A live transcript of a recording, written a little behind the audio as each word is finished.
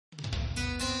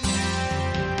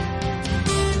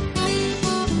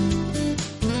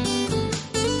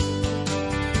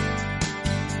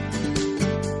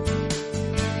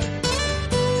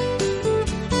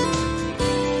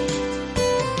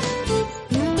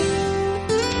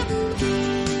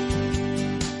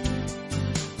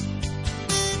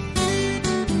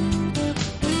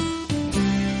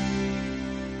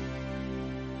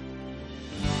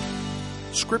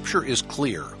Scripture is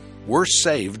clear. We're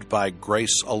saved by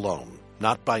grace alone,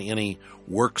 not by any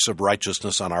works of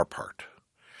righteousness on our part.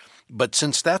 But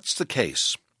since that's the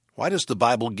case, why does the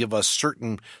Bible give us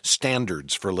certain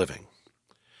standards for living?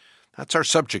 That's our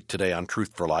subject today on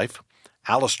Truth for Life.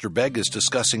 Alistair Begg is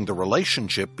discussing the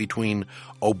relationship between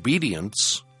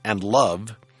obedience and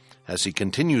love as he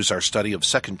continues our study of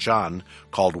 2 John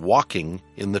called Walking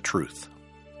in the Truth.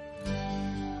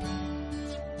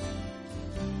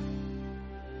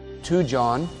 2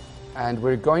 John, and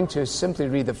we're going to simply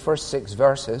read the first 6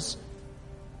 verses.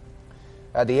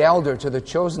 The elder to the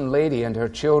chosen lady and her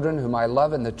children, whom I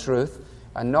love in the truth,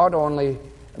 and not only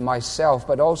myself,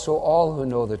 but also all who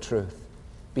know the truth,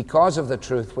 because of the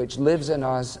truth which lives in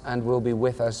us and will be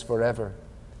with us forever.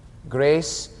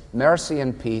 Grace, mercy,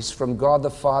 and peace from God the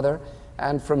Father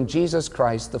and from Jesus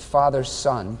Christ, the Father's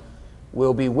Son,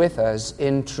 will be with us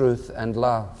in truth and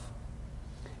love.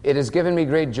 It has given me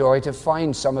great joy to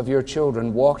find some of your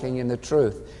children walking in the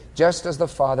truth, just as the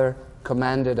Father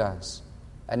commanded us.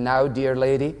 And now, dear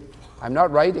lady, I'm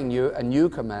not writing you a new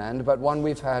command, but one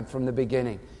we've had from the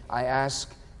beginning. I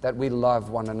ask that we love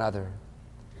one another.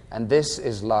 And this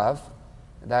is love,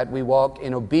 that we walk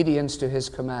in obedience to His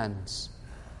commands.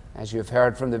 As you've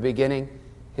heard from the beginning,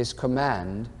 His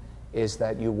command is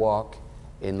that you walk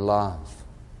in love.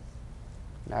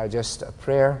 Now just a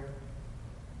prayer.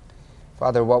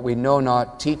 Father, what we know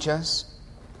not, teach us.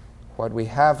 What we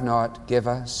have not, give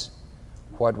us.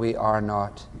 What we are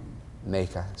not,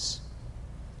 make us.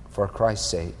 For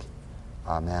Christ's sake,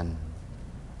 amen.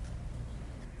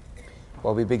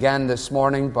 Well, we began this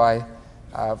morning by,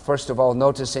 first of all,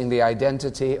 noticing the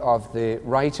identity of the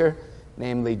writer,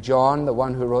 namely John, the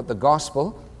one who wrote the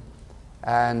Gospel,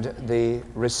 and the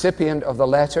recipient of the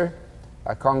letter,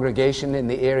 a congregation in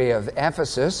the area of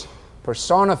Ephesus,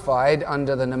 personified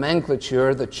under the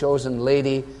nomenclature, the chosen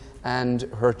lady and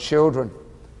her children.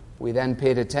 We then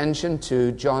paid attention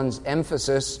to John's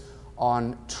emphasis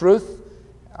on truth,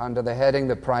 under the heading,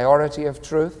 the priority of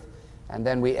truth, and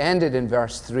then we ended in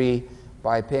verse 3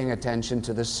 by paying attention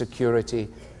to the security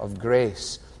of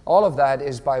grace. All of that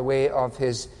is by way of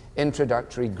his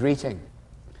introductory greeting.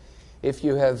 If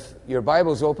you have your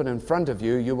Bibles open in front of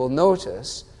you, you will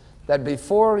notice that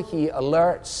before he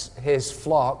alerts his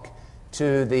flock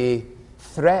to the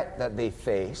threat that they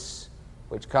face,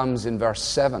 which comes in verse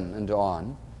 7 and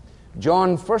on,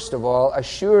 John, first of all,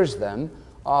 assures them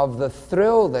of the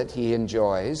thrill that he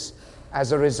enjoys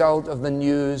as a result of the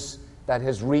news that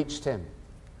has reached him.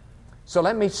 So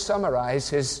let me summarize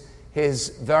his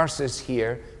verses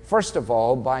here, first of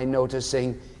all, by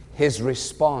noticing his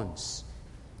response.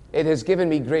 It has given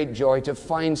me great joy to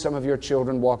find some of your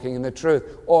children walking in the truth.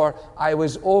 Or, I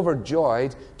was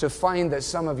overjoyed to find that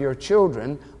some of your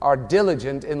children are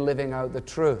diligent in living out the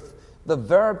truth. The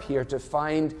verb here to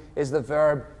find is the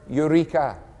verb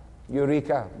eureka.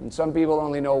 Eureka. And some people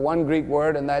only know one Greek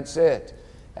word and that's it.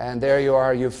 And there you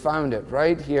are, you've found it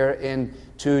right here in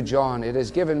 2 John. It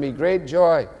has given me great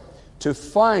joy to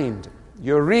find,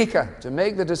 eureka, to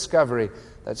make the discovery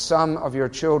that some of your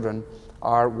children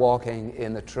are walking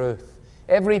in the truth.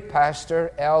 Every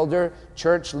pastor, elder,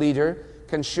 church leader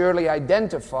can surely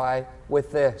identify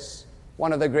with this.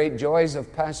 One of the great joys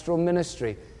of pastoral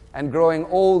ministry and growing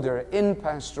older in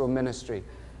pastoral ministry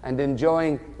and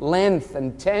enjoying length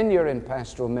and tenure in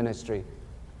pastoral ministry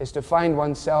is to find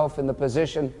oneself in the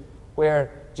position where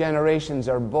generations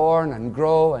are born and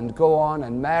grow and go on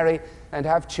and marry and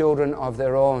have children of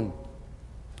their own.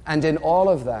 And in all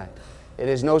of that, it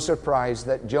is no surprise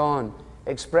that John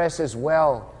expresses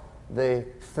well the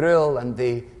thrill and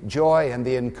the joy and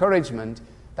the encouragement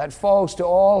that falls to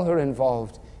all who are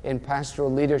involved in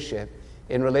pastoral leadership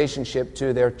in relationship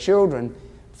to their children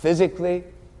physically,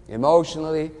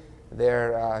 emotionally,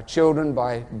 their children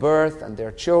by birth and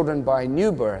their children by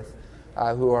new birth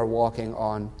who are walking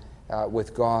on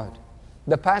with God.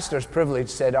 The pastor's privilege,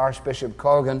 said Archbishop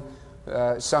Colgan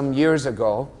some years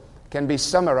ago, can be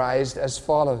summarized as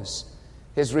follows.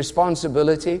 His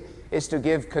responsibility is to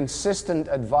give consistent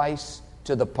advice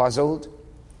to the puzzled,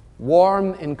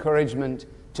 warm encouragement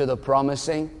to the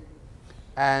promising,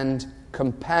 and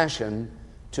compassion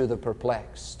to the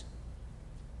perplexed.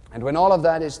 And when all of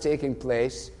that is taking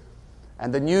place,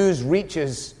 and the news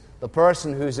reaches the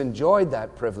person who's enjoyed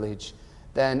that privilege,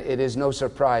 then it is no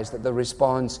surprise that the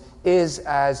response is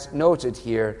as noted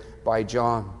here by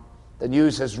John. The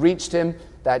news has reached him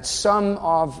that some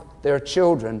of their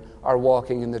children are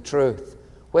walking in the truth.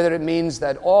 Whether it means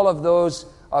that all of those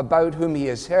about whom he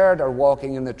has heard are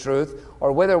walking in the truth,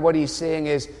 or whether what he's saying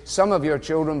is some of your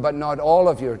children but not all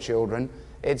of your children,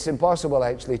 it's impossible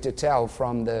actually to tell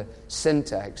from the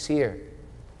syntax here.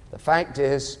 The fact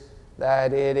is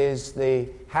that it is the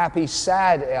happy,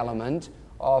 sad element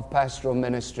of pastoral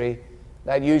ministry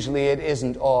that usually it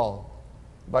isn't all.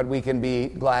 But we can be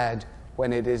glad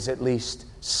when it is at least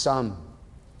some.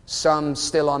 Some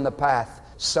still on the path,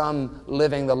 some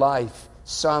living the life,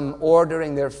 some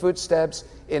ordering their footsteps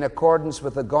in accordance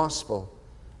with the gospel.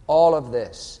 All of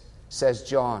this, says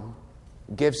John,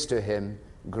 gives to him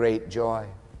great joy.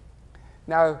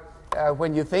 Now,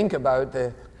 when you think about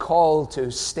the call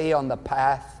to stay on the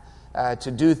path,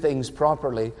 to do things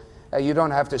properly, you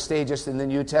don't have to stay just in the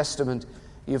New Testament.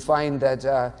 You find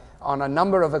that on a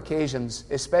number of occasions,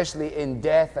 especially in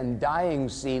death and dying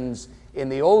scenes in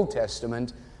the Old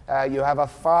Testament, you have a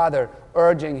father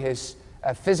urging his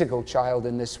physical child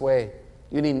in this way.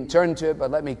 You needn't turn to it,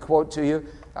 but let me quote to you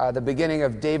the beginning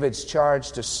of David's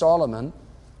charge to Solomon.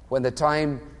 When the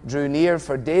time drew near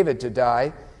for David to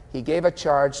die, he gave a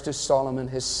charge to Solomon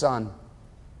his son.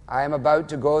 I am about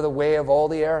to go the way of all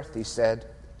the earth, he said.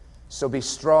 So be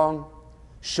strong,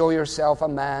 show yourself a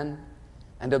man,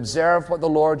 and observe what the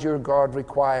Lord your God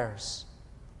requires.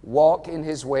 Walk in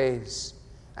his ways,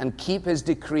 and keep his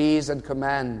decrees and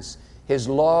commands, his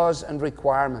laws and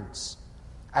requirements,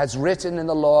 as written in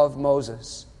the law of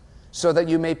Moses, so that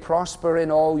you may prosper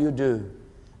in all you do,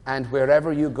 and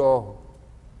wherever you go.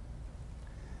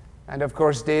 And of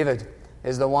course, David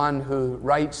is the one who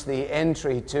writes the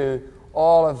entry to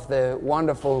all of the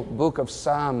wonderful book of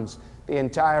Psalms. The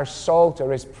entire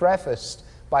Psalter is prefaced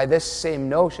by this same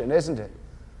notion, isn't it?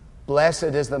 Blessed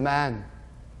is the man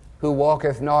who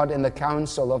walketh not in the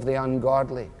counsel of the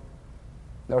ungodly,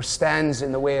 nor stands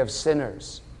in the way of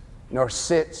sinners, nor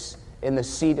sits in the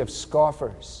seat of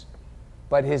scoffers.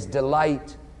 But his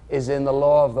delight is in the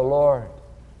law of the Lord,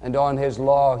 and on his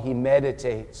law he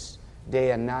meditates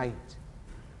day and night.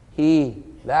 He,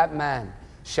 that man,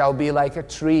 shall be like a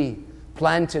tree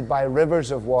planted by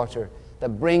rivers of water,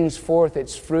 that brings forth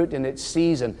its fruit in its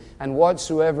season, and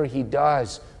whatsoever he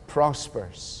does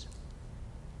prospers.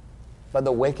 But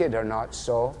the wicked are not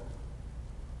so.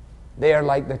 They are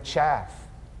like the chaff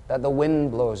that the wind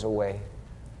blows away.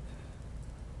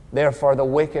 Therefore the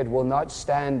wicked will not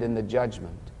stand in the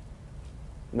judgment,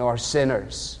 nor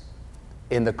sinners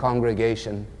in the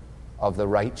congregation of the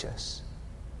righteous.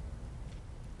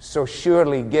 So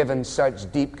surely, given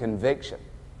such deep conviction,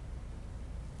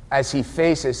 as he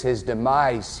faces his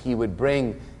demise, he would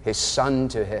bring his son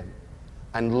to him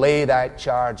and lay that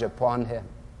charge upon him,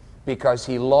 because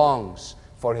he longs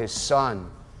for his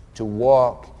son to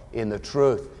walk in the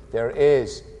truth. There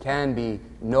can be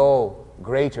no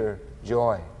greater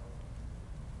joy.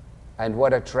 And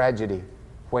what a tragedy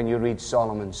when you read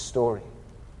Solomon's story,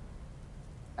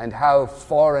 and how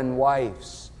foreign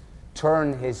wives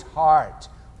turn his heart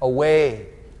away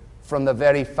from the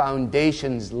very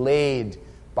foundations laid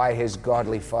by his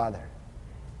godly father.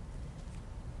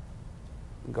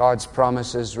 God's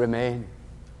promises remain,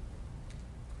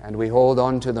 and we hold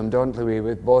on to them, don't we,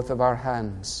 with both of our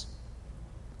hands.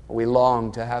 We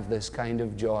long to have this kind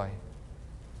of joy.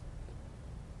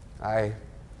 I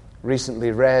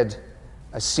recently read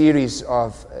a series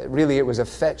of, really it was a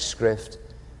fetch script,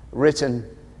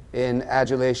 written in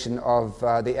adulation of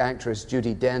the actress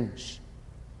Judi Dench.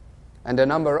 And a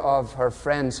number of her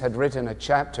friends had written a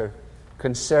chapter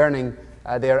concerning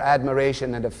their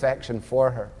admiration and affection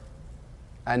for her.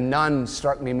 And none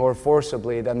struck me more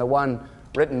forcibly than the one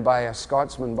written by a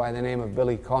Scotsman by the name of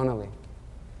Billy Connolly.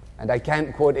 And I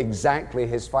can't quote exactly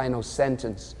his final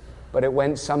sentence, but it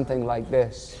went something like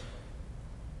this.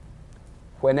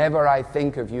 Whenever I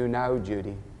think of you now,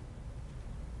 Judy,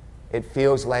 it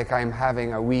feels like I'm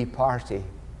having a wee party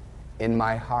in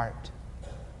my heart.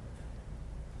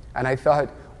 And I thought,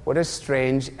 what a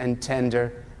strange and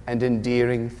tender and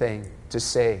endearing thing to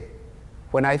say.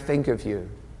 When I think of you,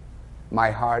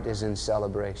 my heart is in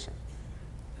celebration.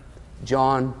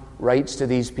 John writes to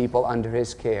these people under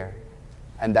his care,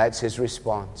 and that's his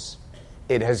response.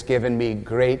 It has given me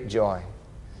great joy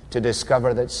to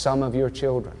discover that some of your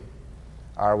children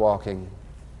are walking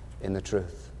in the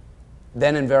truth.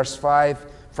 Then in verse 5,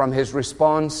 from his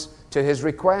response to his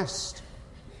request.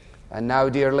 And now,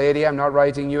 dear lady, I'm not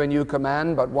writing you a new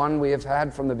command, but one we have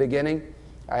had from the beginning.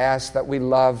 I ask that we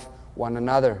love one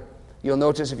another. You'll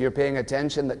notice, if you're paying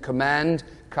attention, that command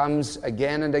comes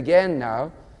again and again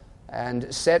now,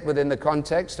 and set within the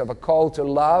context of a call to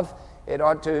love. It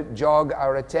ought to jog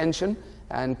our attention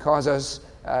and cause us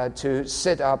to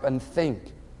sit up and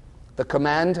think. The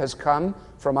command has come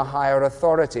from a higher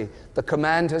authority. The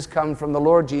command has come from the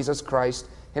Lord Jesus Christ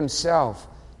himself.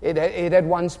 It had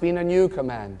once been a new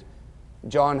command.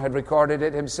 John had recorded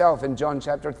it himself in John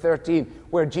chapter 13,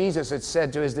 where Jesus had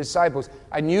said to his disciples,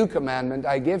 "A new commandment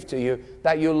I give to you,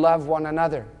 that you love one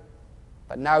another."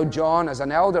 But now John, as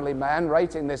an elderly man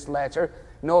writing this letter,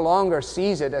 no longer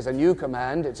sees it as a new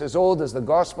command. It's as old as the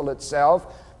gospel itself.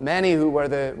 Many who were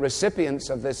the recipients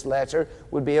of this letter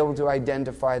would be able to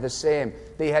identify the same.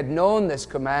 They had known this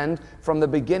command from the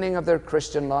beginning of their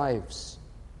Christian lives.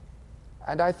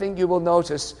 And I think you will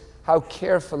notice how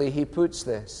carefully he puts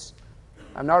this.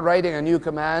 I'm not writing a new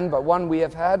command, but one we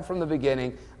have had from the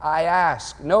beginning. I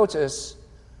ask, notice,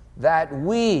 that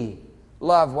we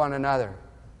love one another.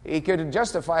 He could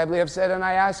justifiably have said, and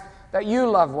I ask that you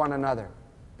love one another.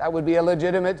 That would be a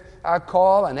legitimate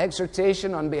call, an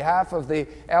exhortation on behalf of the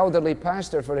elderly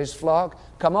pastor for his flock.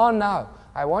 Come on now,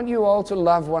 I want you all to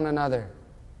love one another.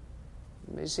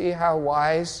 You see how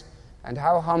wise and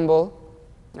how humble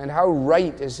and how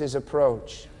right is his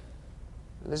approach.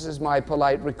 This is my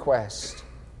polite request.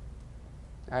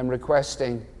 I'm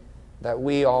requesting that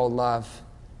we all love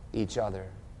each other.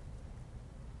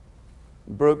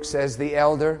 Brooke says the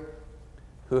elder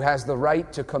who has the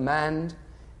right to command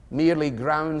merely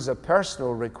grounds a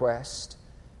personal request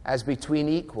as between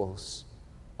equals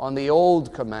on the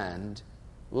old command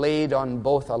laid on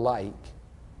both alike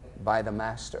by the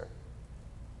Master.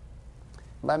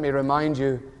 Let me remind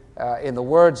you in the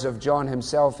words of John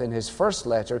himself in his first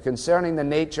letter concerning the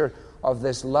nature of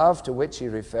this love to which he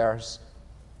refers,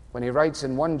 when he writes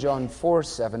in 1 John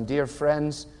 4:7, "Dear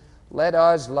friends, let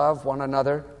us love one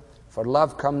another, for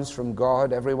love comes from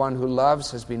God. Everyone who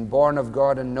loves has been born of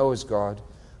God and knows God.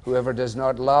 Whoever does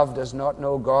not love does not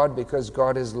know God, because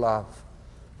God is love.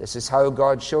 This is how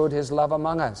God showed his love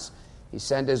among us. He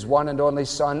sent his one and only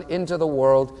Son into the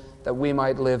world that we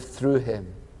might live through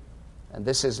him. And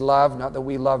this is love, not that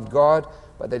we loved God,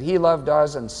 but that he loved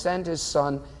us and sent his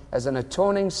Son as an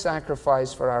atoning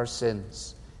sacrifice for our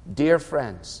sins. Dear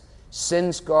friends,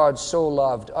 since God so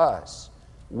loved us,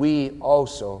 we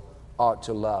also ought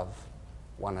to love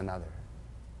one another."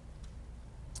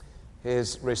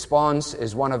 His response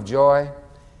is one of joy.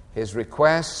 His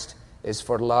request is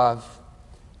for love.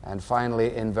 And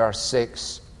finally, in verse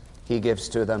 6, he gives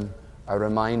to them a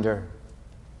reminder.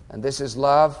 And this is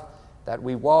love, that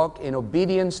we walk in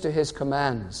obedience to his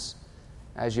commands.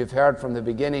 As you've heard from the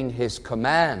beginning, his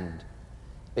command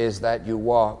is that you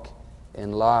walk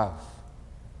in love.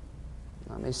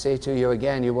 Let me say to you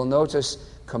again, you will notice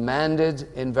commanded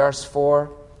in verse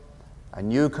 4, a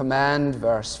new command,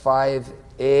 verse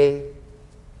 5a,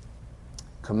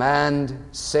 command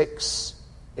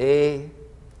 6a,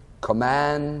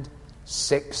 command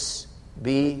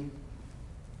 6b.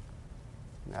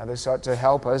 Now this ought to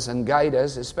help us and guide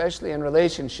us, especially in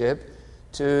relationship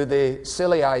to the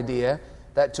silly idea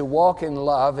that to walk in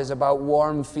love is about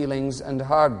warm feelings and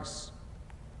hugs.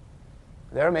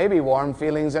 There may be warm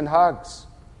feelings and hugs,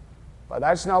 but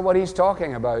that's not what he's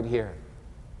talking about here.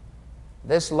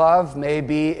 This love may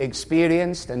be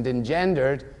experienced and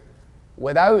engendered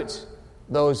without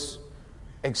those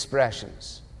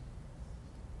expressions.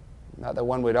 Not that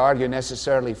one would argue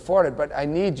necessarily for it, but I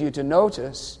need you to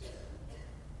notice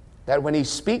that when he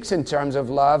speaks in terms of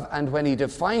love and when he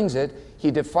defines it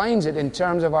in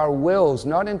terms of our wills,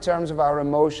 not in terms of our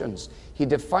emotions. He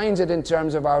defines it in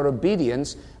terms of our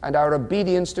obedience and our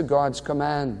obedience to God's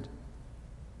command.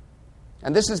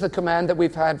 And this is the command that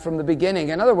we've had from the beginning.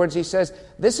 In other words, he says,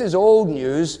 this is old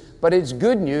news, but it's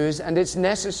good news and it's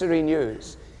necessary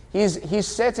news. He's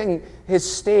setting his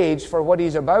stage for what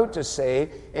he's about to say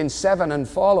in 7 and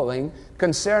following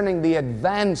concerning the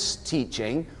advanced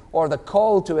teaching or the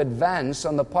call to advance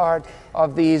on the part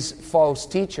of these false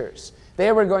teachers.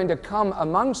 They were going to come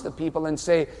amongst the people and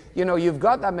say, you know, you've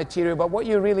got that material, but what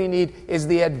you really need is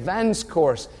the advanced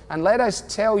course. And let us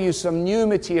tell you some new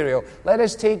material. Let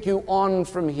us take you on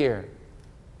from here.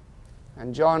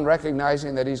 And John,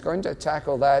 recognizing that he's going to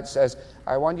tackle that, says,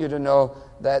 I want you to know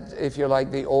that, if you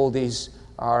like, the oldies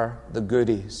are the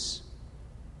goodies.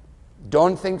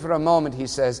 Don't think for a moment, he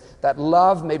says, that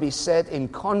love may be set in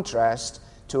contrast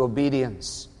to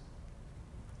obedience.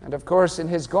 And of course, in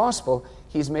his gospel,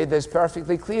 he's made this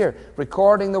perfectly clear,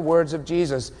 recording the words of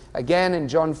Jesus, again in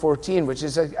John 14, which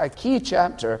is a key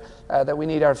chapter that we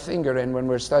need our finger in when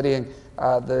we're studying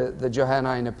the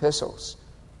Johannine epistles.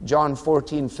 John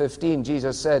 14:15,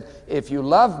 Jesus said, if you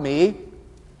love me,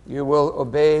 you will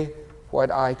obey what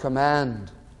I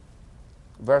command.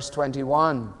 Verse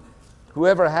 21,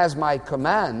 whoever has my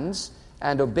commands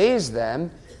and obeys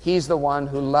them, he's the one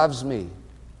who loves me.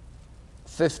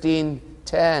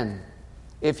 15:10,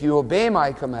 if you obey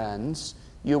my commands,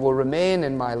 you will remain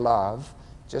in my love,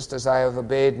 just as I have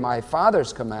obeyed my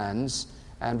Father's commands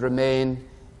and remain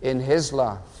in His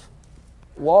love.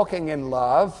 Walking in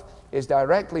love is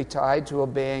directly tied to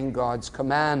obeying God's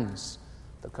commands.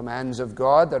 The commands of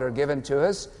God that are given to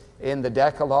us in the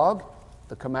Decalogue,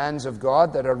 the commands of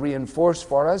God that are reinforced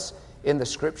for us in the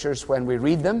Scriptures when we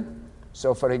read them.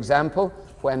 So, for example,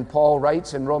 when Paul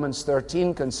writes in Romans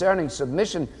 13 concerning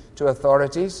submission to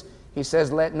authorities, he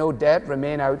says, "Let no debt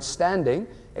remain outstanding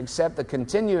except the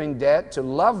continuing debt to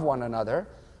love one another,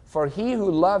 for he who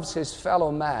loves his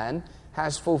fellow man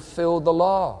has fulfilled the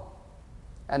law."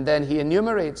 And then he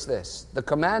enumerates this, the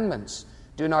commandments: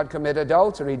 do not commit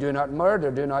adultery, do not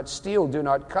murder, do not steal, do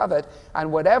not covet,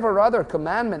 and whatever other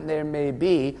commandment there may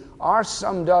be are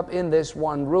summed up in this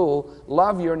one rule: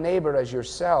 love your neighbor as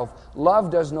yourself. Love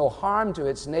does no harm to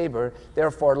its neighbor,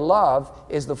 therefore love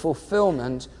is the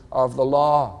fulfillment of the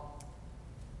law.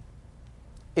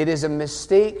 It is a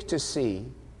mistake to see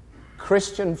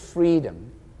Christian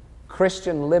freedom,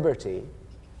 Christian liberty,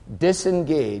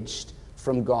 disengaged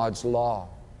from God's law.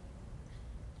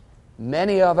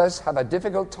 Many of us have a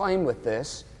difficult time with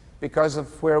this because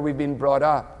of where we've been brought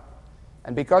up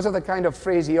and because of the kind of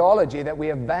phraseology that we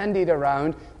have bandied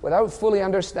around without fully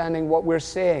understanding what we're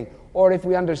saying, or if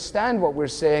we understand what we're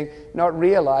saying, not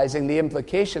realizing the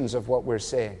implications of what we're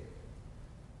saying.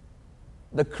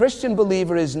 The Christian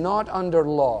believer is not under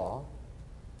law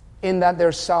in that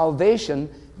their salvation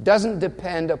doesn't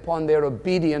depend upon their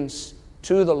obedience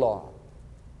to the law.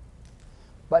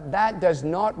 But that does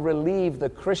not relieve the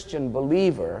Christian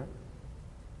believer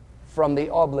from the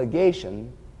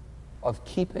obligation of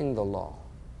keeping the law.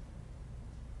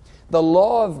 The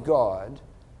law of God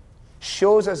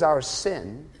shows us our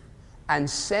sin and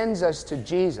sends us to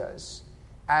Jesus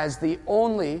as the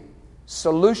only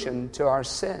solution to our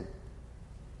sin.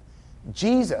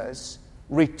 Jesus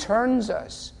returns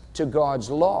us to God's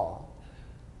law,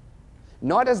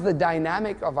 not as the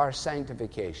dynamic of our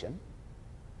sanctification,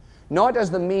 not as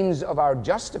the means of our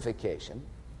justification,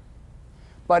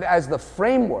 but as the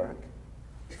framework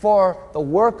for the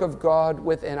work of God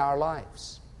within our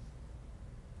lives.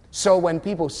 So when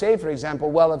people say, for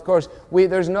example, well, of course,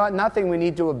 there's nothing we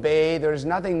need to obey, there's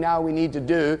nothing now we need to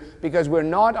do, because we're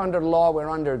not under law, we're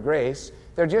under grace,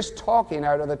 they're just talking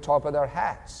out of the top of their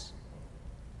hats.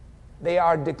 They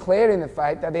are declaring the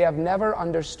fact that they have never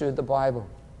understood the Bible.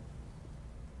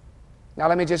 Now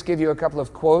let me just give you a couple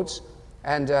of quotes,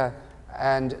 and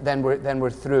then we're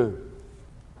through.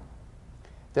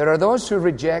 There are those who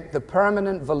reject the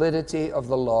permanent validity of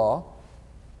the law,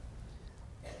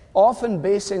 often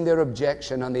basing their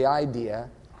objection on the idea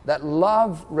that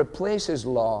love replaces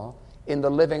law in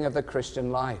the living of the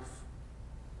Christian life.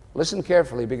 Listen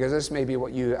carefully, because this may be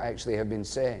what you actually have been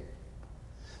saying.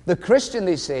 The Christian,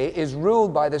 they say, is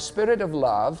ruled by the Spirit of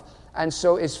love, and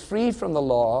so is free from the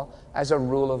law as a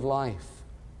rule of life.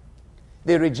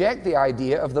 They reject the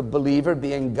idea of the believer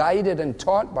being guided and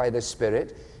taught by the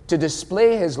Spirit to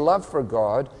display his love for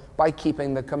God by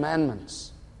keeping the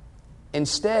commandments.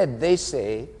 Instead, they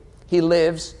say, he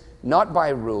lives not by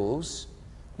rules,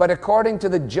 but according to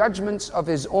the judgments of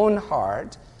his own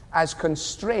heart, as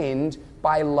constrained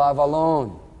by love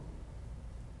alone.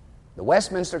 The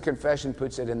Westminster Confession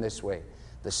puts it in this way: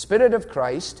 the Spirit of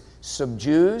Christ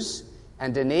subdues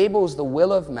and enables the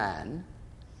will of man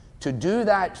to do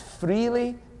that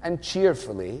freely and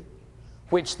cheerfully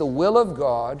which the will of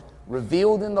God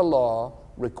revealed in the law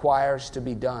requires to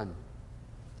be done.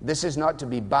 This is not to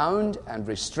be bound and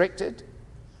restricted,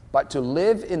 but to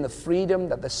live in the freedom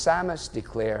that the psalmist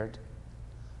declared: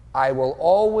 I will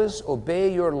always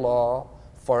obey your law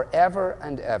forever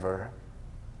and ever.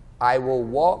 I will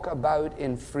walk about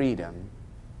in freedom,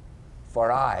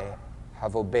 for I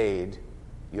have obeyed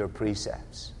your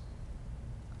precepts.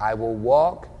 I will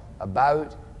walk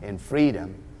about in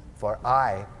freedom, for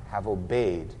I have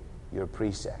obeyed your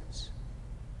precepts.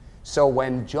 So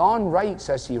when John writes,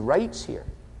 as he writes here,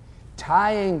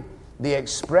 tying the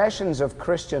expressions of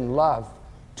Christian love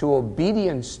to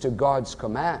obedience to God's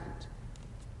command,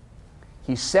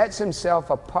 he sets himself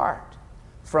apart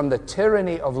from the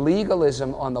tyranny of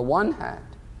legalism on the one hand,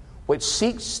 which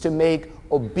seeks to make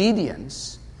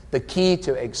obedience the key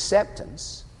to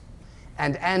acceptance,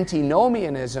 and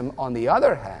antinomianism on the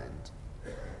other hand,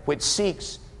 which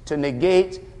seeks to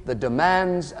negate the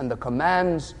demands and the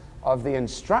commands of the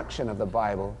instruction of the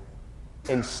Bible,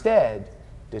 instead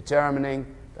determining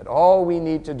that all we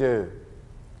need to do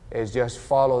is just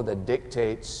follow the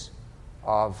dictates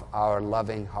of our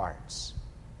loving hearts.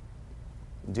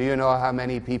 Do you know how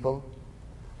many people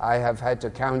I have had to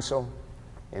counsel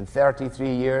in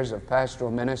 33 years of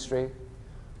pastoral ministry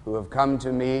who have come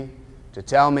to me to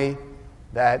tell me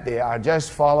that they are just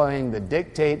following the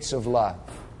dictates of love?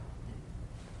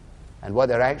 And what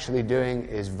they're actually doing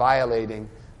is violating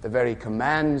the very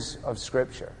commands of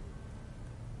Scripture,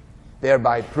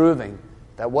 thereby proving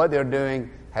that what they're doing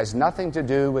has nothing to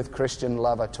do with Christian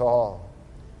love at all.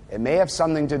 It may have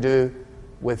something to do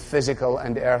with physical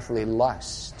and earthly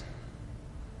lust,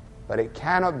 but it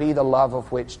cannot be the love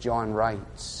of which John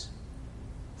writes.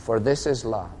 For this is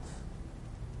love,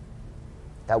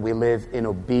 that we live in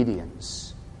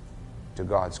obedience to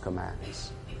God's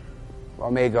commands.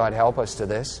 Well, may God help us to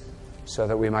this, so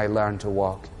that we might learn to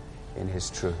walk in His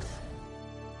truth.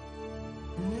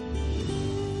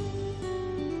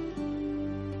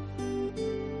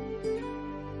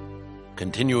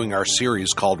 Continuing our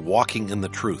series called Walking in the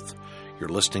Truth. You're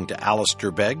listening to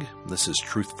Alistair Begg. This is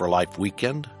Truth for Life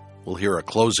Weekend. We'll hear a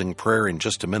closing prayer in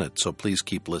just a minute, so please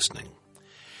keep listening.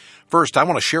 First, I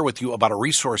want to share with you about a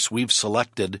resource we've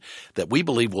selected that we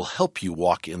believe will help you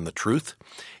walk in the truth.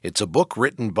 It's a book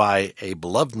written by a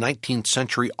beloved 19th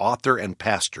century author and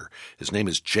pastor. His name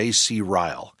is J.C.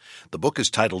 Ryle. The book is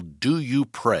titled, Do You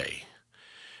Pray?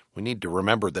 We need to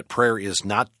remember that prayer is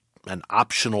not an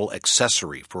optional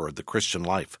accessory for the Christian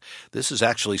life. This is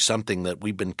actually something that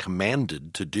we've been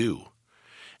commanded to do.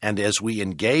 And as we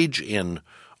engage in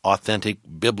authentic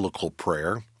biblical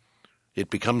prayer, it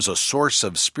becomes a source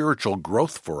of spiritual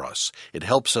growth for us. It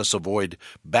helps us avoid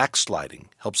backsliding,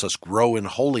 helps us grow in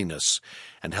holiness,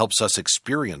 and helps us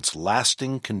experience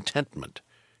lasting contentment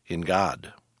in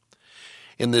God.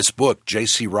 In this book,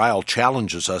 J.C. Ryle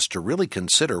challenges us to really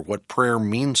consider what prayer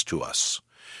means to us,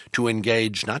 to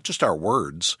engage not just our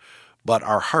words, but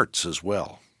our hearts as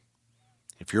well.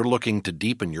 If you're looking to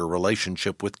deepen your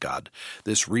relationship with God,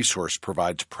 this resource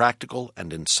provides practical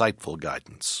and insightful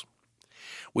guidance.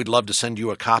 We'd love to send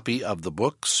you a copy of the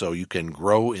book so you can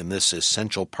grow in this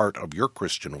essential part of your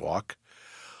Christian walk.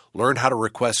 Learn how to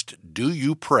request Do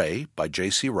You Pray by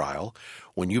J.C. Ryle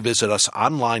when you visit us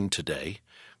online today.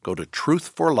 Go to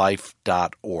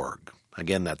truthforlife.org.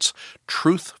 Again, that's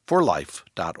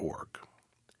truthforlife.org.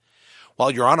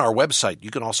 While you're on our website,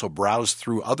 you can also browse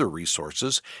through other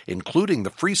resources, including the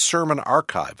free sermon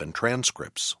archive and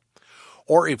transcripts.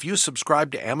 Or if you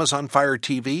subscribe to Amazon Fire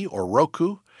TV or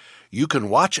Roku, you can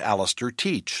watch Alistair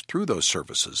teach through those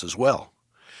services as well.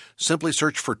 Simply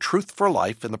search for Truth for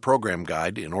Life in the program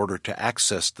guide in order to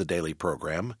access the daily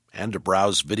program and to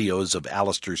browse videos of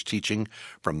Alistair's teaching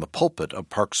from the pulpit of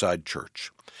Parkside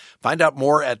Church. Find out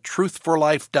more at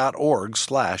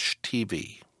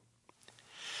truthforlife.org/TV.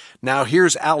 Now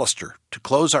here's Alistair to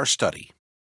close our study.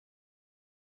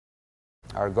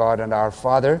 Our God and our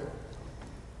Father,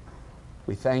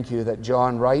 we thank you that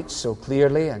John writes so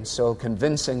clearly and so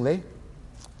convincingly,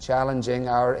 challenging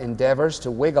our endeavors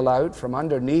to wiggle out from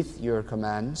underneath your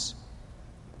commands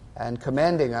and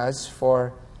commending us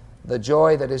for the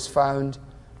joy that is found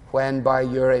when, by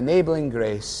your enabling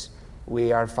grace,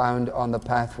 we are found on the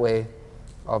pathway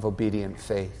of obedient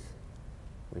faith.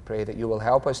 We pray that you will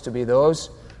help us to be those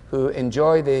who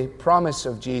enjoy the promise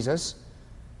of Jesus.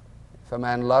 If a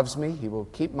man loves me, he will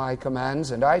keep my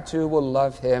commands, and I too will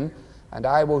love him, and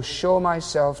I will show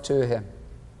myself to him.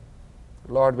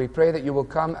 Lord, we pray that you will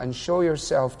come and show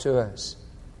yourself to us,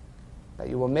 that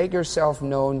you will make yourself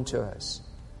known to us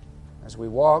as we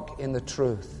walk in the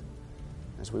truth,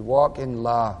 as we walk in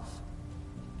love,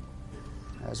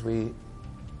 as we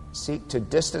seek to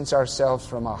distance ourselves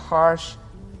from a harsh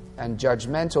and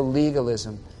judgmental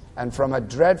legalism and from a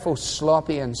dreadful,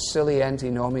 sloppy and silly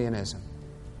antinomianism,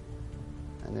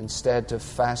 and instead to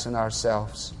fasten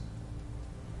ourselves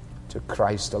to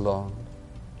Christ alone.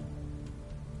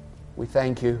 We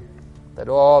thank you that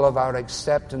all of our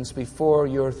acceptance before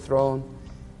your throne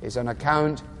is an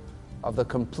account of the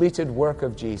completed work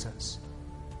of Jesus.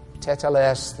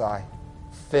 Tetelestai,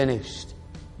 finished,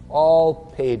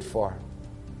 all paid for,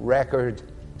 record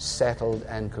settled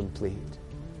and complete.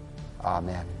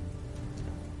 Amen.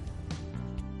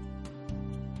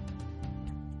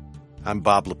 I'm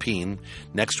Bob Lepine.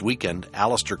 Next weekend,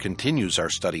 Alistair continues our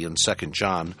study in 2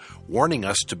 John, warning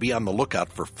us to be on the lookout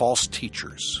for false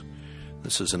teachers.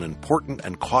 This is an important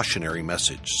and cautionary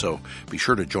message, so be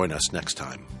sure to join us next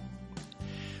time.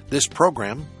 This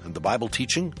program and the Bible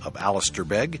teaching of Alistair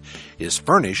Begg is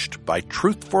furnished by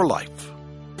Truth for Life,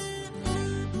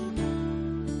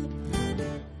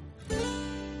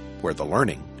 where the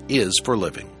learning is for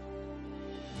living.